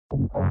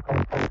Always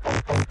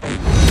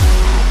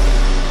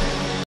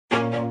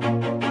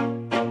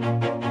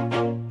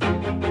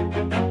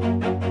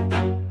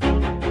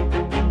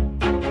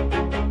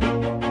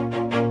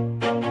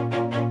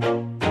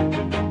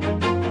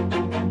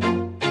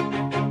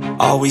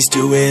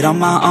do it on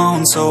my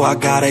own, so I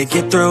gotta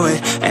get through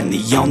it. And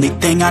the only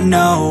thing I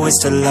know is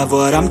to love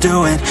what I'm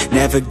doing.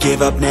 Never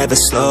give up, never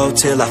slow,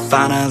 till I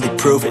finally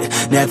prove it.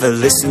 Never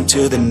listen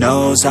to the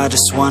no's, I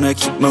just wanna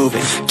keep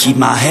moving. Keep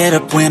my head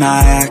up when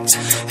I act,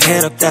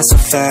 head up, that's a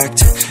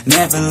fact.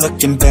 Never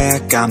looking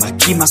back, I'ma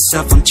keep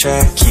myself on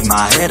track. Keep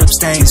my head up,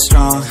 staying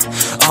strong,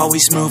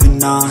 always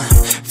moving on.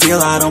 Feel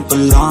I don't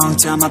belong,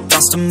 tell my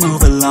thoughts to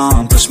move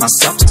along. Push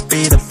myself to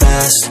be the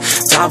best,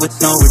 die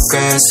with no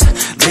regrets.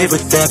 Live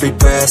with every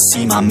breath,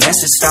 see my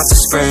message start to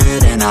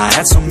spread. And I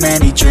had so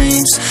many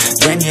dreams,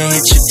 then you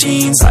hit your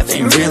teens. Life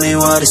ain't really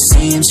what it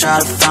seems, try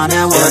to find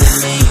out what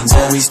it means.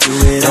 Always do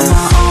it on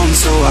my own,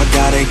 so I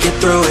gotta get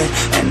through it.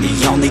 And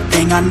the only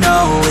thing I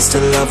know is to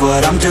love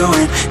what I'm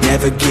doing.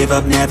 Never give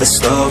up, never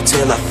slow,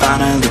 till I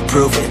finally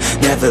prove it.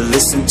 Never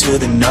listen to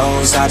the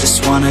no's, I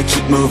just wanna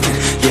keep moving.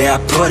 Yeah, I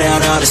put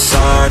out all this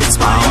art, it's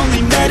my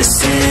only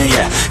medicine.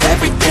 Yeah,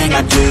 everything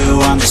I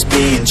do, I'm just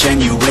being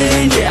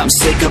genuine. Yeah, I'm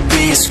sick of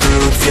being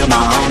screwed, feel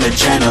my own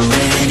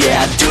adrenaline.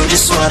 Yeah, I do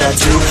just what I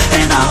do,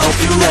 and I hope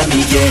you let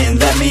me in,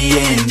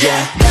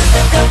 yeah.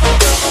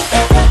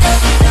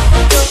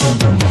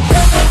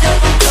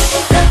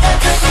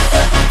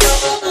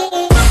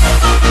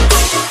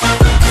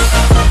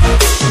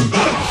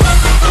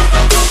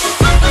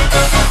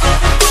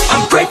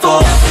 I'm grateful,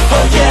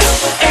 oh yeah,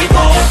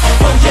 able,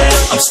 oh yeah,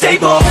 I'm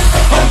stable,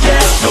 oh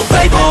yeah, no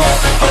label,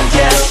 oh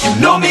yeah, you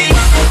know me,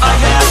 I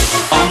have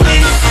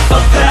only a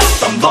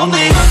path, I'm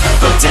lonely,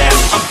 but damn,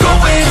 I'm going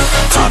to win.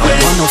 I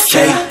don't want no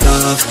fake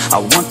love, I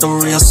want the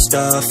real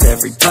stuff.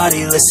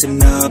 Everybody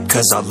listen up,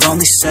 cause I'll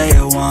only say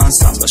it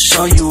once. I'm gonna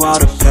show you all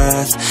the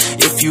path,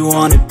 if you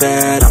want it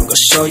bad. I'm gonna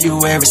show you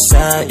where it's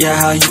at, yeah,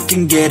 how you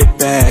can get it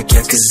back.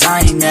 Yeah, cause I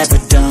ain't never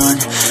done,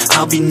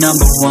 I'll be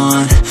number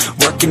one.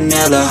 Working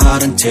hella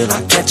hard until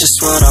I get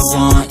just what I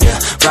want, yeah.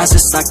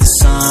 Rises like the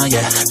sun,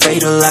 yeah,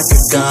 fatal like a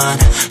gun.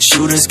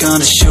 Shooter's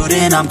gonna shoot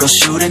and I'm gonna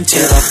shoot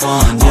until I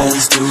won, yeah.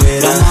 Always do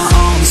it on my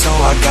own, so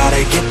I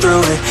gotta get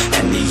through it.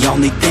 And the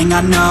only thing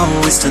I know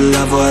is to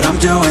love what I'm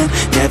doing.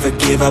 Never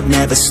give up,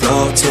 never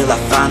slow, till I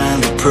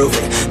finally prove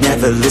it.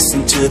 Never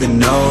listen to the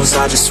no's,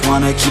 I just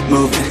wanna keep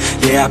moving.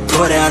 Yeah, I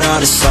put out all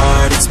this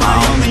art, it's my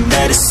only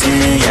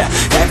medicine. Yeah,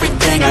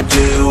 everything I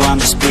do, I'm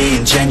just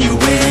being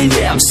genuine.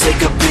 Yeah, I'm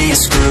sick of being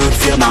screwed,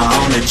 feel my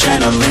own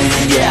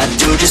adrenaline. Yeah, I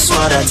do just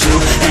what I do,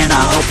 and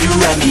I hope you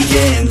let me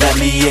in,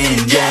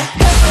 yeah.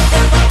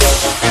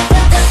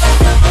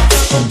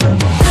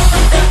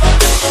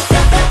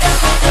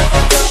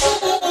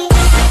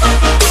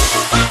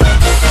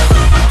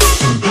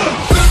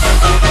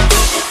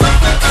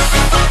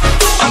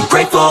 I'm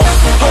grateful,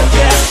 oh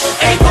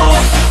yeah, able,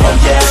 oh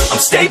yeah, I'm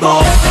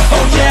stable,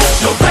 oh yeah,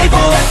 no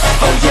label,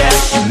 oh yeah,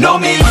 you know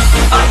me,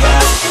 I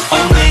have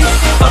only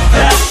a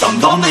path, I'm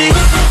lonely,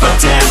 but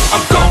damn,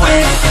 I'm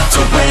going to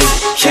win,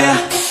 yeah.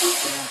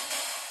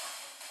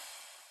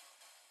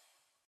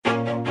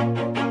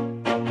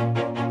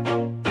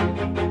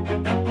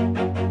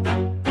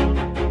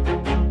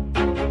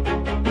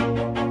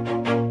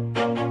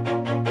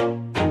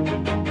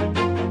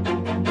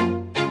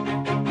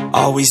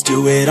 Always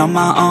do it on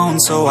my own,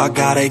 so I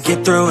gotta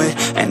get through it.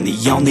 And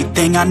the only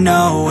thing I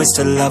know is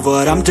to love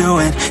what I'm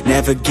doing.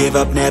 Never give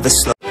up, never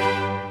slow.